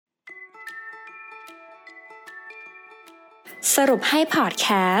สรุปให้พอดแค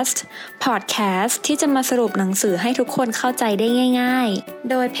สต์ที่จะมาสรุปหนังสือให้ทุกคนเข้าใจได้ง่ายๆ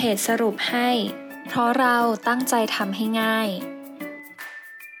โดยเพจสรุปให้เพราะเราตั้งใจทำให้ง่าย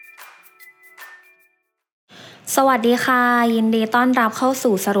สวัสดีค่ะยินดีต้อนรับเข้า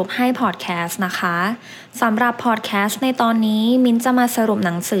สู่สรุปให้พอดแคสต์นะคะสำหรับพอดแคสต์ในตอนนี้มิ้นจะมาสรุปห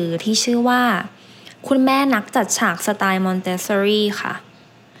นังสือที่ชื่อว่าคุณแม่นักจัดฉากสไตล์มอนเตสซอรี่ค่ะ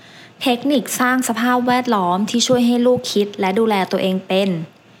เทคนิคสร้างสภาพแวดล้อมที่ช่วยให้ลูกคิดและดูแลตัวเองเป็น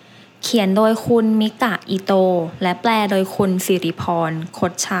เขียนโดยคุณมิกะอิโตและแปลโดยคุณสิริพรค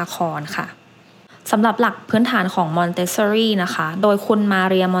ชชาครค่ะสำหรับหลักพื้นฐานของมอนเตสซอรี่นะคะโดยคุณมา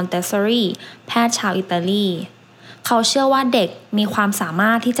เรียมอนเตสซอรี่แพทย์ชาวอิตาลีเขาเชื่อว่าเด็กมีความสาม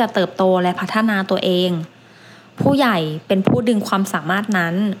ารถที่จะเติบโตและพัฒนาตัวเองผู้ใหญ่เป็นผู้ดึงความสามารถ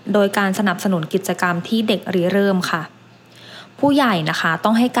นั้นโดยการสนับสนุนกิจกรรมที่เด็กริเริ่มค่ะผู้ใหญ่นะคะต้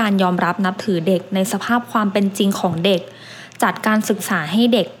องให้การยอมรับนับถือเด็กในสภาพความเป็นจริงของเด็กจัดการศึกษาให้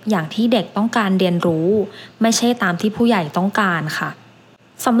เด็กอย่างที่เด็กต้องการเรียนรู้ไม่ใช่ตามที่ผู้ใหญ่ต้องการค่ะ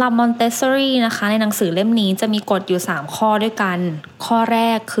สำหรับมอนเตสซอรี่นะคะในหนังสือเล่มนี้จะมีกฎอยู่3ข้อด้วยกันข้อแร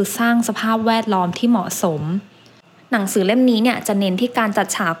กคือสร้างสภาพแวดล้อมที่เหมาะสมหนังสือเล่มนี้เนี่ยจะเน้นที่การจัด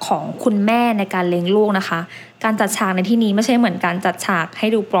ฉากของคุณแม่ในการเลี้ยงลูกนะคะการจัดฉากในที่นี้ไม่ใช่เหมือนการจัดฉากให้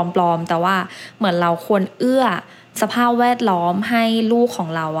ดูปลอมๆแต่ว่าเหมือนเราควรเอื้อสภาพแวดล้อมให้ลูกของ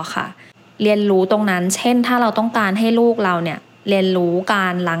เราอะค่ะเรียนรู้ตรงนั้นเช่นถ้าเราต้องการให้ลูกเราเนี่ยเรียนรู้กา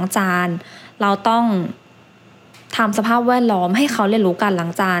รล้างจานเราต้องทำสภาพแวดล้อมให้เขาเรียนรู้การล้า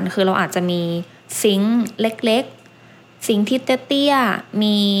งจานคือเราอาจจะมีซิงค์เล็กๆซิงค์ที่เตี้ยๆ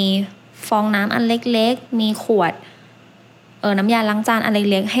มีฟองน้ำอันเล็กๆมีขวดน้ำยาล้างจานอันเ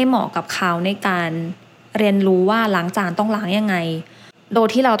ล็กๆให้เหมาะกับเขาในการเรียนรู้ว่าล้างจานต้องล้างยังไงโดย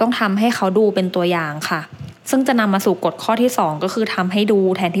ที่เราต้องทำให้เขาดูเป็นตัวอย่างค่ะซึ่งจะนำมาสู่กฎข้อที่2ก็คือทำให้ดู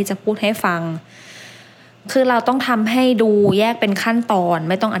แทนที่จะพูดให้ฟังคือเราต้องทำให้ดูแยกเป็นขั้นตอน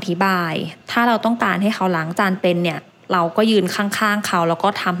ไม่ต้องอธิบายถ้าเราต้องการให้เขาล้างจานเป็นเนี่ยเราก็ยืนข้างๆเขาแล้วก็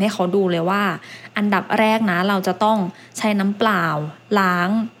ทำให้เขาดูเลยว่าอันดับแรกนะเราจะต้องใช้น้ำเปล่าล้าง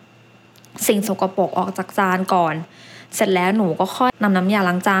สิ่งสกปรกออกจากจานก่อนเสร็จแล้วหนูก็ค่อยนำน้ำยา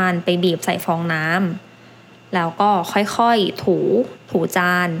ล้างจานไปบีบใส่ฟองน้ำแล้วก็ค่อยๆถูจ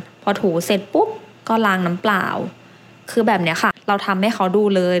านพอถูเสร็จปุ๊บก็ล้างน้ำเปล่าคือแบบเนี้ยค่ะเราทำให้เขาดู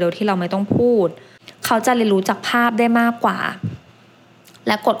เลยโดยที่เราไม่ต้องพูดเขาจะเรียนรู้จากภาพได้มากกว่าแ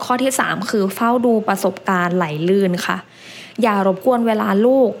ละกฎข้อที่3คือเฝ้าดูประสบการณ์ไหลลื่นค่ะอย่ารบกวนเวลา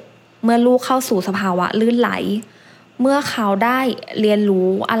ลูกเมื่อลูกเข้าสู่สภาวะลื่นไหลเมื่อเขาได้เรียนรู้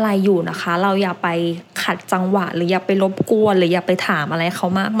อะไรอยู่นะคะเราอย่าไปขัดจังหวะหรืออย่าไปรบกวนหรืออย่าไปถามอะไรเขา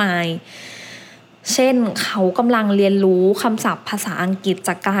มากมายเช่นเขากำลังเรียนรู้คำศัพท์ภาษาอังกฤษจ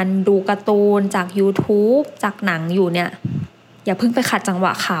ากการดูการ์ตูนจาก YouTube จากหนังอยู่เนี่ยอย่าเพิ่งไปขัดจังหว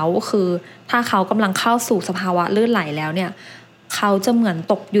ะเขาคือถ้าเขากำลังเข้าสู่สภาวะลื่นไหลแล้วเนี่ยเขาจะเหมือน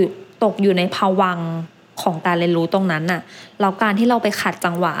ตกอยู่ในภวังค์ของการเรียนรู้ตรงนั้นน่ะแล้วการที่เราไปขัด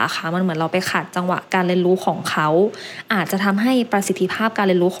จังหวะค่ะมันเหมือนเราไปขัดจังหวะการเรียนรู้ของเขาอาจจะทำให้ประสิทธิภาพการเ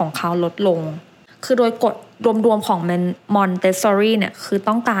รียนรู้ของเขาลดลงคือโดยกฎรวมๆของมอนเตสซอรี่เนี่ยคือ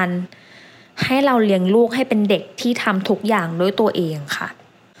ต้องการให้เราเลี้ยงลูกให้เป็นเด็กที่ทำทุกอย่างด้วยตัวเองค่ะ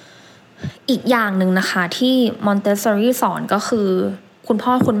อีกอย่างหนึ่งนะคะที่มอนเตสซอรี่สอนก็คือคุณพ่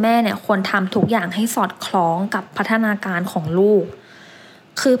อคุณแม่เนี่ยควรทำทุกอย่างให้สอดคล้องกับพัฒนาการของลูก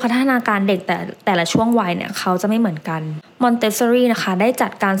คือพัฒนาการเด็กแต่ละช่วงวัยเนี่ยเขาจะไม่เหมือนกันมอนเตสซอรี่นะคะได้จั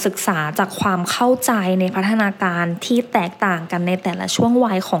ดการศึกษาจากความเข้าใจในพัฒนาการที่แตกต่างกันในแต่ละช่วง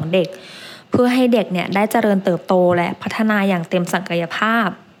วัยของเด็กเพื่อให้เด็กเนี่ยได้เจริญเติบโตและพัฒนาอย่างเต็มศักยภาพ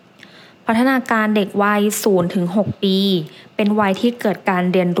พัฒนาการเด็กวัย 0-6 ปีเป็นวัยที่เกิดการ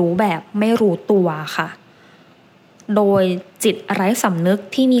เรียนรู้แบบไม่รู้ตัวค่ะโดยจิตไร้สำนึก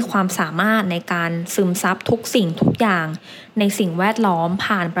ที่มีความสามารถในการซึมซับทุกสิ่งทุกอย่างในสิ่งแวดล้อม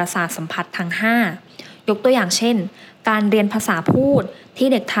ผ่านประสาทสัมผัสทั้ง5ยกตัวอย่างเช่นการเรียนภาษาพูดที่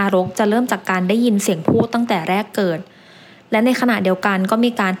เด็กทารกจะเริ่มจากการได้ยินเสียงพูดตั้งแต่แรกเกิดและในขณะเดียวกันก็มี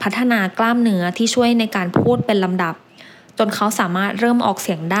การพัฒนากล้ามเนื้อที่ช่วยในการพูดเป็นลำดับจนเขาสามารถเริ่มออกเ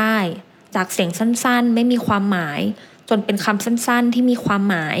สียงได้จากเสียงสั้นๆไม่มีความหมายจนเป็นคำสั้นๆที่มีความ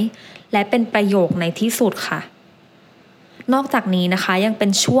หมายและเป็นประโยคในที่สุดค่ะนอกจากนี้นะคะยังเป็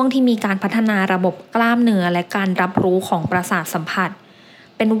นช่วงที่มีการพัฒนาระบบกล้ามเนื้อและการรับรู้ของประสาทสัมผัส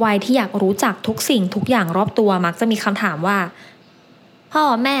เป็นวัยที่อยากรู้จักทุกสิ่งทุกอย่างรอบตัวมักจะมีคำถามว่าพ่อ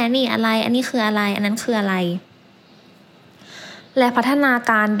แม่นี่อะไรอันนี้คืออะไรอันนั้นคืออะไรและพัฒนา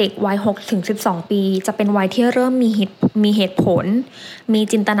การเด็กวัย 6-12 ปีจะเป็นวัยที่เริ่มมีเหตุผลมี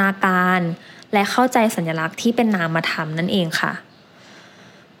จินตนาการและเข้าใจสัญลักษณ์ที่เป็นนามธรรมนั่นเองค่ะ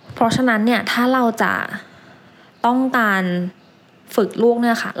เพราะฉะนั้นเนี่ยถ้าเราจะต้องการฝึกลูกเ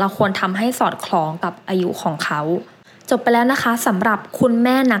นี่ยค่ะเราควรทำให้สอดคล้องกับอายุของเขา จบไปแล้วนะคะสำหรับคุณแ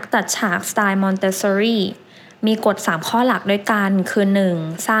ม่นักจัดฉากสไตล์มอนเตสซอรี่มีกฎ3ข้อหลักด้วยกันคือ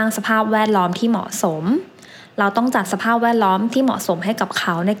 1. สร้างสภาพแวดล้อมที่เหมาะสมเราต้องจัดสภาพแวดล้อมที่เหมาะสมให้กับเข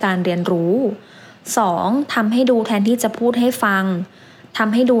าในการเรียนรู้ 2. ทำให้ดูแทนที่จะพูดให้ฟังท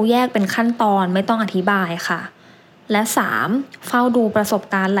ำให้ดูแยกเป็นขั้นตอนไม่ต้องอธิบายค่ะและ 3. เฝ้าดูประสบ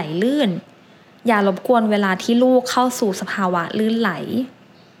การณ์ไหลลื่นอย่ารบกวนเวลาที่ลูกเข้าสู่สภาวะลื่นไหล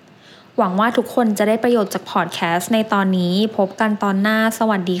หวังว่าทุกคนจะได้ประโยชน์จากพอดแคสต์ในตอนนี้พบกันตอนหน้าส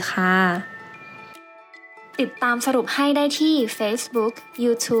วัสดีค่ะติดตามสรุปให้ได้ที่ Facebook,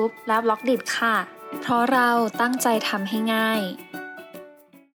 YouTube และ Blogdit ค่ะเพราะเราตั้งใจทำให้ง่าย